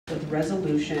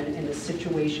resolution in the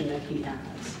situation that he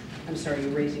has. I'm sorry,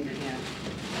 you're raising your hand.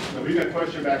 No, we got a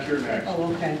question back here next.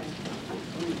 Oh, okay.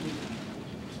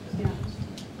 Yeah.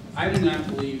 I do not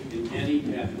believe in any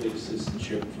pathway to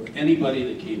citizenship for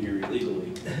anybody that came here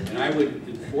illegally, and I would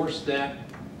enforce that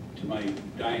to my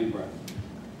dying breath.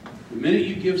 The minute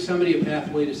you give somebody a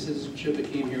pathway to citizenship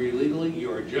that came here illegally,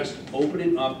 you are just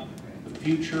opening up the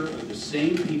future of the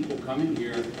same people coming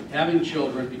here, having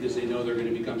children because they know they're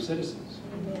going to become citizens.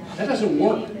 That doesn't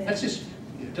work. That's just,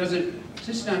 it's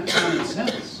just not common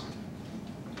sense.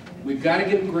 We've got to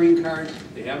give them green cards.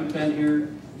 They haven't been here.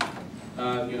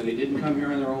 You know, they didn't come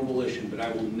here on their own volition, but I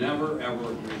will never,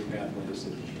 ever agree to pathway to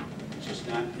citizenship. It's just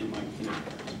not in my kingdom.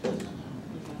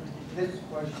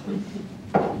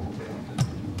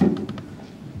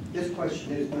 This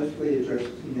question is mostly addressed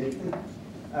to Nathan.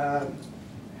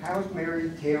 How's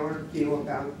Mary Taylor feel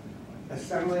about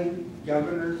assembling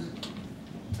governors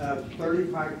of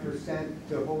 35%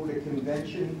 to hold a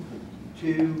convention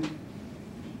to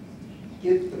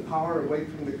get the power away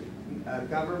from the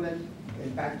government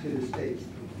and back to the states?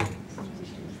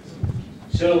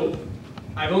 So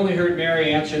I've only heard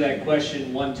Mary answer that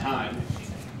question one time,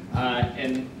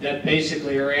 and that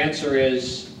basically her answer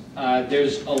is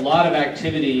there's a lot of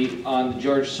activity on the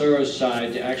George Soros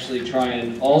side to actually try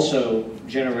and also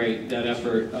generate that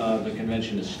effort of the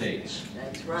Convention of States.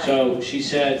 That's right. So she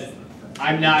said,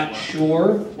 I'm not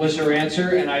sure was her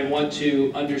answer, and I want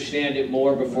to understand it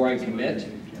more before I commit.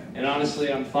 And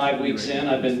honestly, I'm 5 weeks in.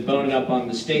 I've been boning up on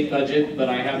the state budget, but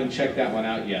I haven't checked that one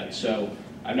out yet. So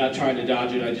I'm not trying to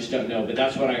dodge it, I just don't know. But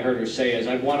that's what I heard her say, is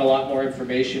I want a lot more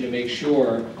information to make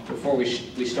sure before we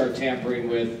start tampering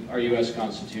with our U.S.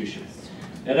 Constitution.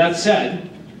 Now that said,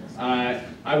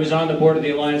 I was on the board of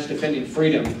the Alliance Defending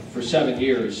Freedom for 7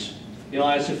 years. The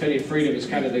Alliance Defending Freedom is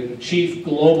kind of the chief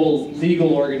global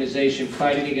legal organization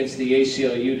fighting against the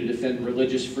ACLU to defend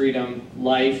religious freedom,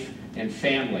 life, and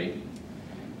family.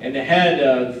 And the head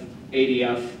of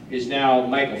ADF is now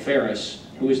Michael Ferris,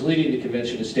 who was leading the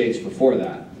Convention of States before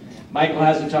that. Michael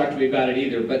hasn't talked to me about it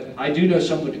either, but I do know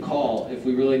someone to call if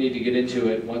we really need to get into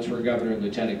it once we're governor and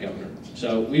lieutenant governor.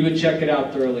 So we would check it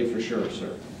out thoroughly for sure,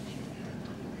 sir.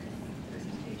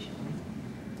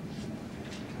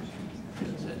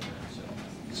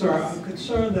 Sir, I'm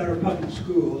concerned that our public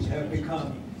schools have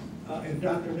become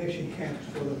indoctrination camps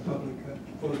for the public,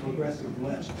 for the progressive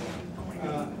left.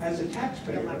 As a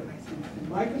taxpayer,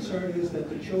 my concern is that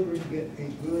the children get a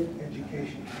good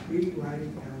education, reading,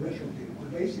 writing, and arithmetic, the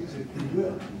basics, if you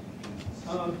will.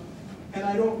 And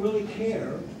I don't really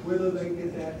care whether they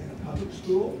get that in a public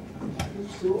school, a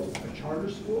private school, a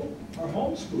charter school, or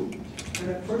homeschool.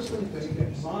 And I personally think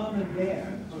that mom and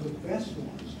dad are the best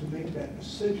ones to make that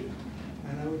decision.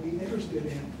 And I would be interested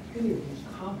in any of these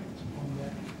comments on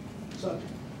that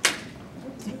subject.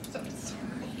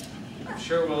 I'm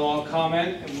sure we'll all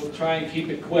comment, and we'll try and keep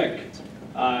it quick.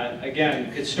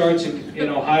 Again, it starts in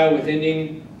Ohio with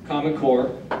ending Common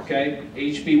Core, okay?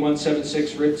 HB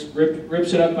 176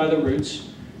 rips it up by the roots,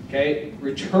 okay?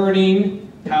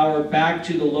 Returning power back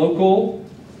to the local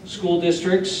school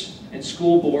districts and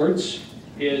school boards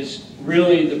is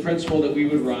really the principle that we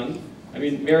would run. I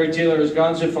mean, Mary Taylor has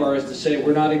gone so far as to say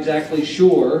we're not exactly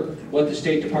sure what the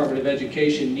State Department of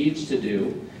Education needs to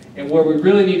do. And where we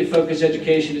really need to focus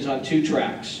education is on 2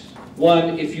 tracks.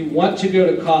 One, if you want to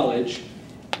go to college,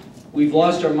 we've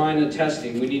lost our mind on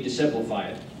testing. We need to simplify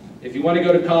it. If you want to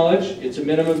go to college, it's a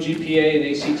minimum GPA and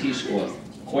ACT score.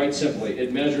 Quite simply,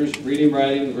 it measures reading,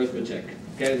 writing, arithmetic.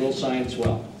 Okay, a little science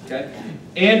well. Okay,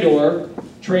 and/or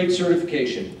trade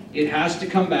certification. It has to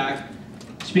come back.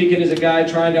 Speaking as a guy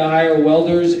trying to hire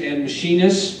welders and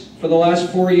machinists for the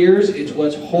last 4 years, it's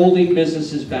what's holding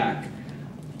businesses back.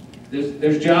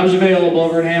 There's jobs available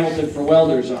over in Hamilton for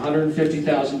welders,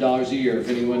 $150,000 a year, if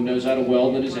anyone knows how to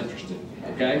weld and is interested,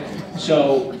 okay?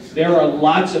 So there are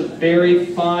lots of very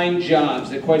fine jobs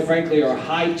that, quite frankly, are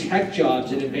high-tech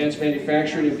jobs in advanced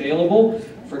manufacturing available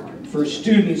for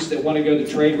students that want to go the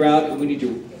trade route, and we need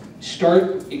to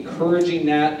start encouraging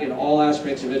that in all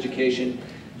aspects of education.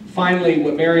 Finally,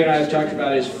 what Mary and I have talked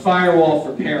about is firewall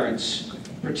for parents,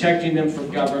 protecting them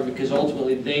from government, because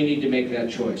ultimately they need to make that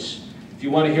choice. If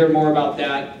you want to hear more about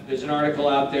that, there's an article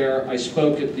out there. I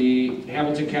spoke at the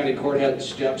Hamilton County Courthouse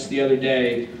steps the other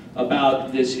day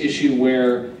about this issue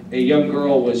where a young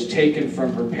girl was taken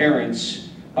from her parents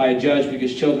by a judge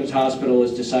because Children's Hospital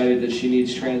has decided that she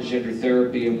needs transgender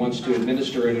therapy and wants to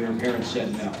administer it, and her parents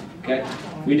said no. Okay?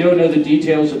 We don't know the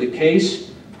details of the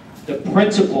case. The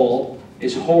principle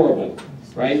is horrible,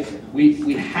 right?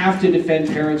 We have to defend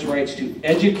parents' rights to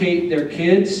educate their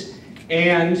kids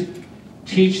and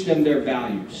teach them their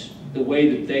values. the way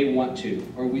that they want to,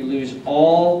 or we lose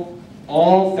all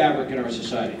fabric in our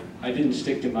society. I didn't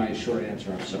stick to my short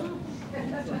answer, I'm sorry.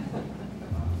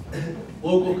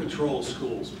 Local control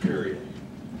schools, period.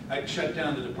 I'd shut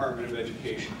down the Department of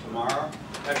Education tomorrow.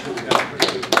 Actually, we got a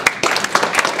pretty good one.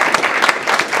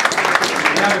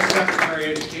 We have a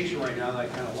secretary of education right now that I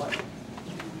kind of like.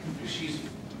 She's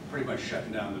pretty much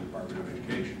shutting down the Department of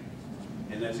Education.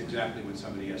 And that's exactly what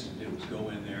somebody has to do, is go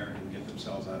in there and get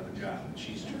themselves out of a job. And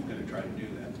she's going to try to do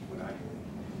that, what I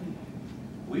believe.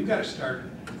 We've got to start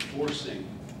enforcing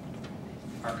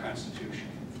our Constitution.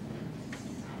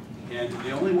 And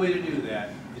the only way to do that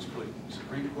is put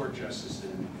Supreme Court justices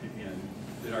in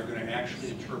that are going to actually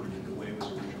interpret it the way it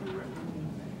was originally written.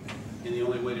 And the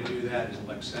only way to do that is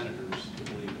elect senators to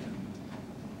believe in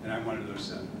it. And I'm one of those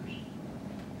senators.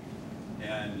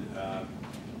 And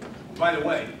by the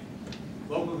way,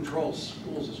 local control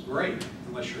schools is great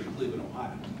unless you're in Cleveland,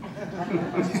 Ohio.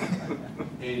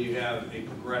 And you have a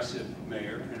progressive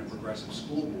mayor and a progressive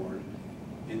school board,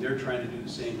 and they're trying to do the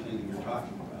same thing that you're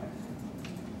talking about.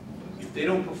 If they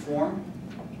don't perform,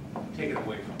 take it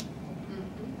away from them.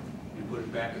 And put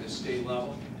it back at the state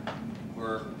level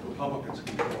where Republicans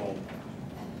control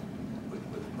what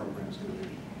the program's going to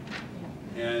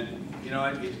be. And, you know,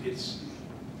 I'm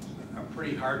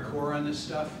pretty hardcore on this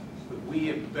stuff, but we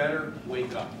had better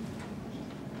wake up.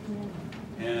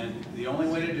 And the only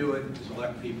way to do it is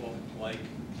elect people like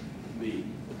me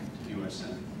to the U.S.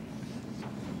 Senate.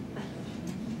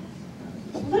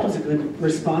 Well, that was a good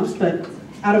response, but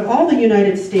out of all the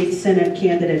United States Senate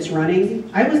candidates running,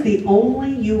 I was the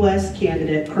only U.S.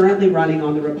 candidate currently running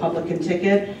on the Republican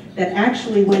ticket that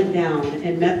actually went down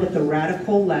and met with the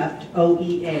radical left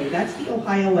OEA. That's the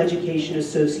Ohio Education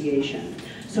Association.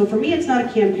 So for me, it's not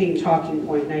a campaign talking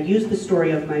point, and I use the story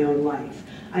of my own life.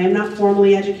 I am not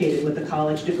formally educated with a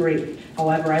college degree.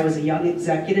 However, I was a young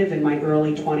executive in my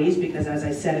early 20s because, as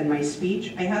I said in my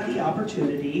speech, I had the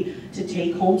opportunity to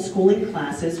take homeschooling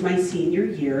classes my senior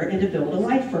year and to build a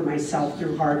life for myself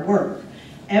through hard work.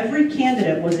 Every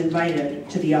candidate was invited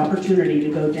to the opportunity to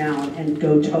go down and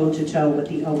go toe-to-toe with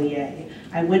the OEA.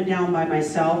 I went down by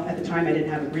myself. At the time, I didn't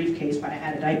have a briefcase, but I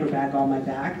had a diaper bag on my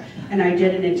back. And I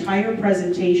did an entire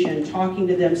presentation talking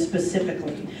to them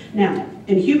specifically. Now,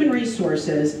 in human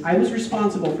resources, I was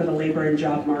responsible for the labor and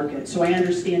job market, so I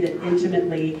understand it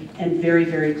intimately and very,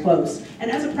 very close.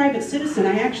 And as a private citizen,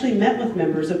 I actually met with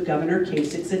members of Governor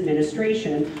Kasich's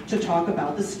administration to talk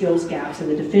about the skills gaps and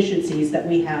the deficiencies that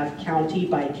we have county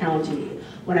by county.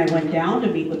 When I went down to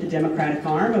meet with the Democratic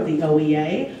arm of the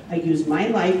OEA, I used my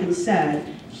life and said,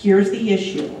 here's the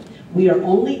issue. We are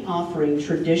only offering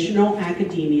traditional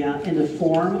academia in the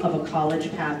form of a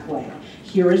college pathway.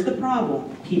 Here is the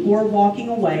problem. People are walking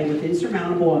away with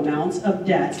insurmountable amounts of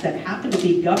debts that happen to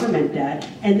be government debt,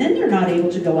 and then they're not able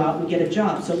to go out and get a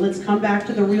job. So let's come back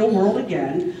to the real world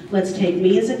again. Let's take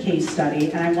me as a case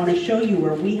study, and I want to show you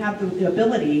where we have the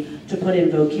ability to put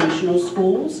in vocational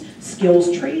schools,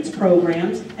 skills trades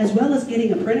programs, as well as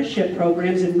getting apprenticeship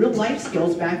programs and real life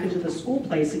skills back into the school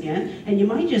place again. And you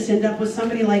might just end up with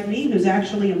somebody like me who's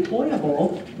actually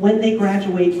employable when they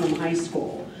graduate from high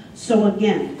school. So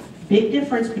again, big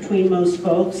difference between most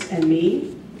folks and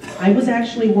me. I was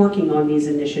actually working on these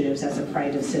initiatives as a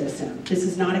private citizen. This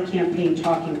is not a campaign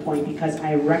talking point because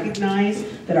I recognize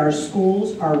that our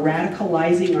schools are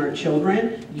radicalizing our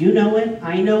children. You know it,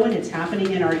 I know it, it's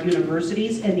happening in our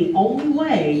universities, and the only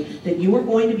way that you are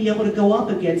going to be able to go up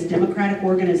against democratic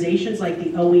organizations like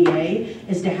the OEA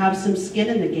is to have some skin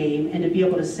in the game and to be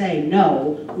able to say,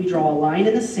 no, we draw a line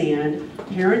in the sand,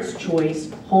 parents' choice,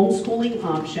 homeschooling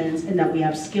options, and that we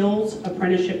have skills,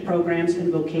 apprenticeship programs,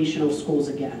 and vocational schools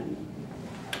again.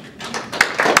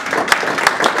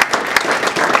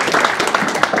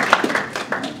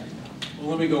 Well,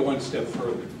 let me go one step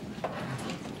further.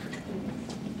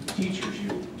 Teachers'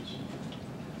 unions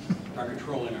are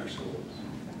controlling our schools.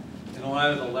 And a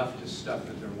lot of the leftist stuff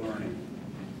that they're learning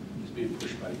is being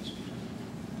pushed by these people.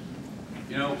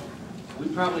 You know, we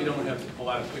probably don't have a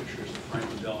lot of pictures of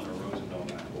Franklin Delano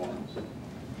Roosevelt on our walls.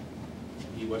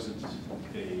 He wasn't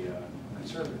a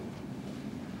conservative.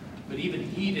 But even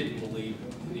he didn't believe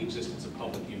in the existence of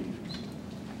public unions.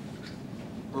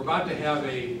 We're about to have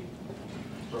a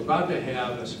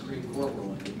Supreme Court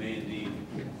ruling that may indeed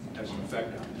have some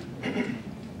effect on that.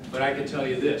 But I can tell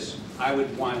you this, I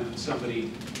would want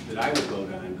somebody that I would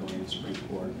vote on going to the Supreme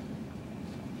Court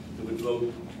that would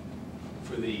vote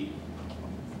for the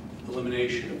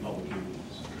elimination of public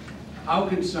unions. How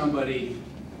can somebody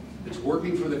that's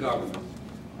working for the government,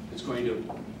 that's going to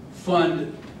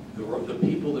fund the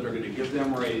people that are going to give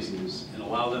them raises and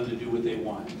allow them to do what they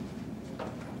want,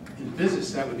 in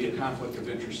business, that would be a conflict of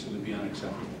interest and would be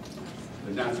unacceptable,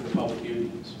 but not for the public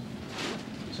unions.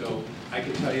 So I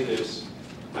can tell you this,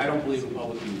 I don't believe in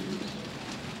public unions.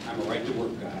 I'm a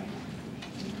right-to-work guy.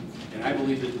 And I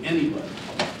believe that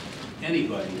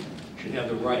anybody should have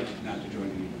the right not to join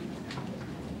a union.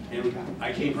 And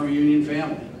I came from a union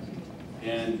family.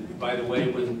 And by the way,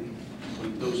 when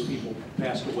those people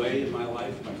passed away in my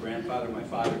life, my grandfather, my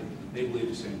father, they believe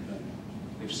the same thing.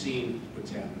 They've seen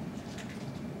what's happened.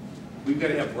 We've got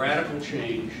to have radical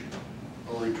change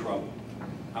or we're in trouble.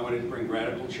 I want to bring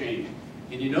radical change.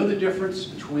 And you know the difference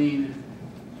between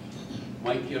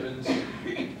Mike Gibbons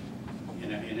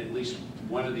and at least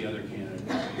one of the other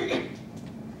candidates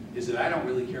is that I don't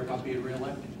really care about being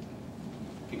reelected.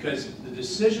 Because the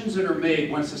decisions that are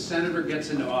made once a senator gets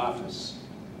into office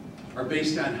are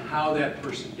based on how that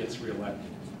person gets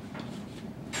reelected.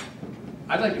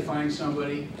 I'd like to find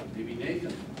somebody, maybe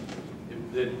Nathan,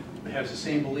 that has the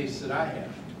same beliefs that I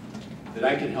have, that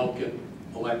I can help get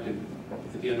elected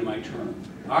at the end of my term.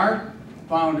 Our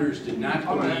founders did not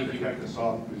I'm going to have believe to you. cut this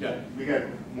off. Yeah. We got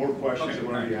more questions Okay, than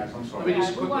what all we right. asked. I'm Let sorry. me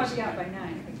just We quickly want to say- be out by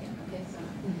 9 if we can. Okay, so.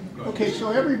 Go ahead. Okay, so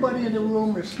everybody in the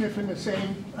room is sniffing the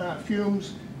same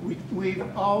fumes. We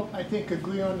all, I think,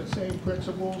 agree on the same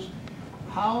principles.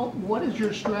 What is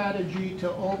your strategy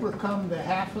to overcome the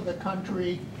half of the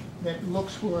country that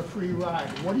looks for a free ride?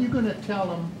 What are you going to tell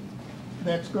them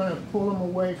that's going to pull them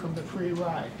away from the free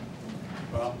ride?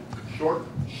 Well, Short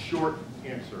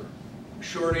answer.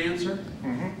 short answer,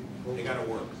 they gotta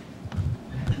work.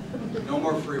 No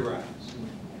more free rides.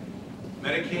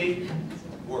 Medicaid,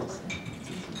 work.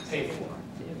 Pay for it.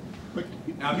 But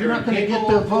Now, if you're you're not going to get capable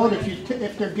their of vote doing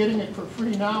if they're getting it for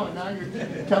free now, and now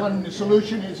you're telling them the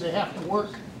solution is they have to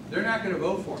work. They're not gonna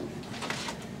vote for me.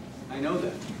 I know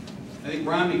that. I think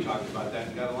Romney talked about that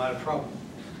and got in a lot of trouble.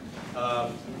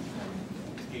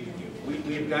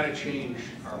 We've got to change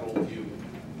our whole view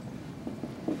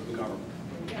of the government.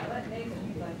 Yeah, let Nathan,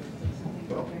 you'd like to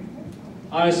say something.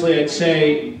 Honestly, I'd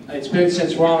say it's been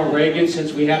since Ronald Reagan,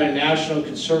 since we had a national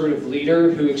conservative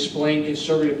leader who explained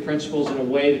conservative principles in a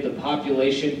way that the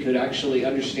population could actually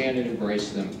understand and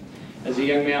embrace them. As a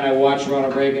young man, I watched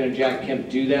Ronald Reagan and Jack Kemp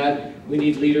do that. We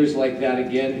need leaders like that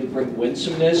again who bring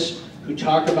winsomeness, who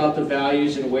talk about the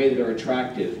values in a way that are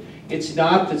attractive. It's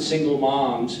not that single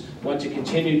moms want to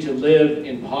continue to live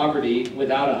in poverty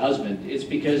without a husband. It's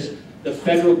because the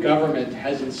federal government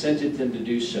has incented them to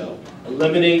do so.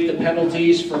 Eliminate the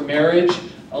penalties for marriage,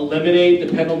 eliminate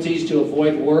the penalties to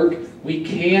avoid work. We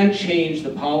can change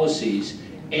the policies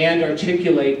and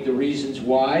articulate the reasons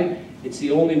why. It's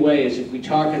the only way is if we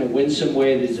talk in a winsome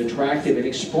way that is attractive and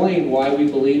explain why we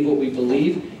believe what we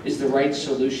believe is the right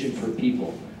solution for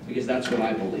people, because that's what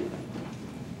I believe.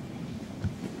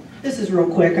 This is real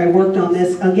quick. I worked on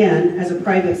this, again, as a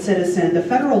private citizen. The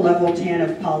federal level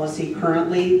TANF policy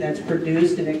currently that's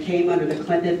produced, and it came under the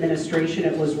Clinton administration,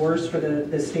 it was worse for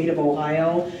the state of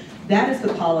Ohio. That is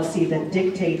the policy that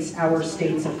dictates our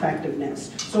state's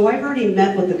effectiveness. So I've already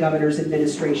met with the governor's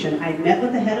administration. I met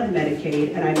with the head of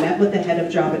Medicaid, and I met with the head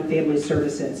of Job and Family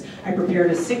Services. I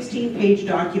prepared a 16-page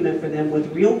document for them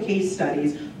with real case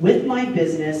studies with my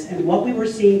business and what we were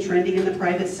seeing trending in the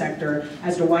private sector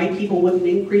as to why people wouldn't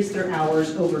increase their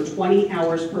hours over 20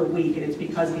 hours per week. And it's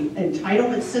because the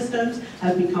entitlement systems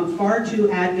have become far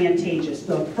too advantageous.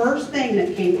 The first thing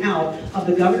that came out of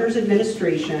the governor's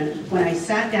administration when I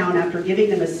sat down after giving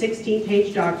them a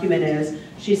 16-page document is,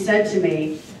 she said to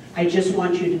me, I just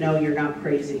want you to know you're not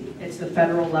crazy. It's the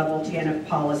federal level TANF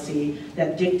policy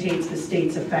that dictates the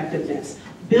state's effectiveness.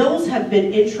 Bills have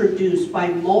been introduced by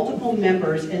multiple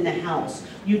members in the House.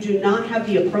 You do not have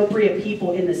the appropriate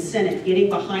people in the Senate getting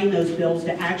behind those bills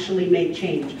to actually make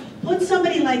change. Put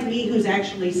somebody like me who's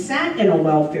actually sat in a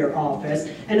welfare office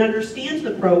and understands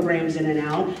the programs in and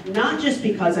out, not just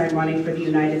because I'm running for the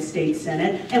United States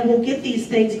Senate, and we'll get these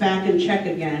things back in check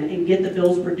again and get the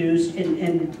bills produced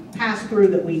and passed through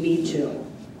that we need to.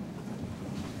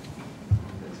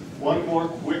 One more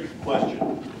quick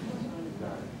question.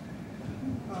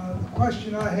 The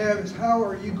question I have is how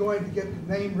are you going to get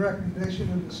the name recognition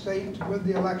in the state to win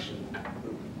the election?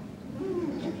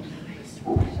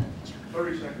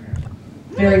 30 seconds.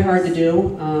 Very hard to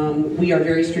do. We are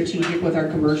very strategic with our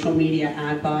commercial media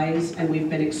ad buys, and we've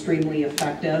been extremely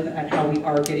effective at how we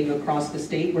are getting across the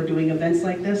state. We're doing events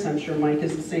like this. I'm sure Mike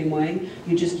is the same way.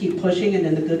 You just keep pushing, and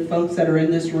then the good folks that are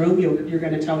in this room, you're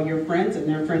going to tell your friends, and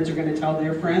their friends are going to tell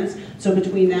their friends. So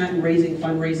between that and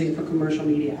fundraising for commercial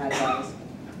media ad buys.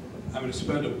 I'm going to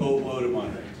spend a boatload of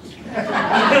money.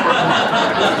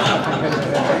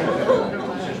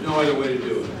 There's no other way to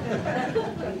do it.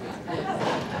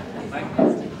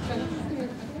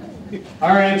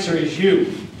 Our answer is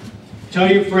you.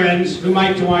 Tell your friends who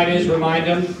Mike DeWine is, remind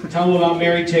them, tell them about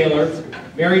Mary Taylor.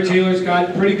 Mary Taylor's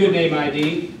got pretty good name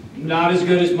ID, not as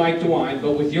good as Mike DeWine,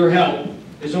 but with your help,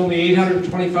 there's only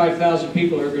 825,000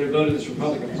 people who are going to vote in this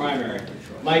Republican primary.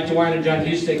 Mike DeWine and John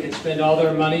Huston can spend all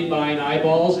their money buying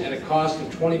eyeballs at a cost of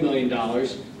 $20 million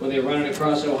when they run it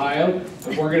across Ohio,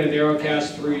 and we're going to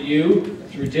narrowcast through you,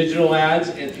 through digital ads,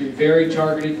 and through very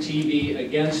targeted TV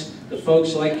against the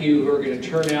folks like you who are going to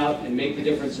turn out and make the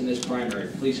difference in this primary.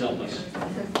 Please help us.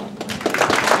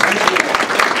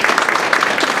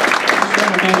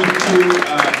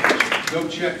 Go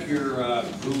check your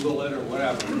Google it or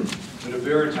whatever, but a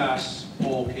Veritas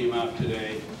poll came out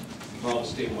today for all the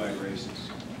statewide races.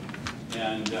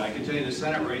 And I can tell you the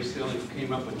Senate race, they only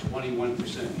came up with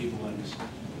 21%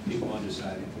 people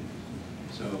undecided.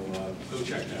 So go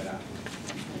check that out.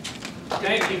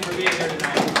 Thank you for being here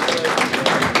tonight.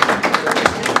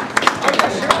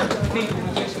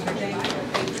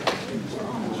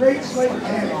 Great slate of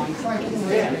candidates.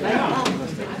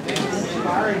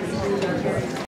 Thank you.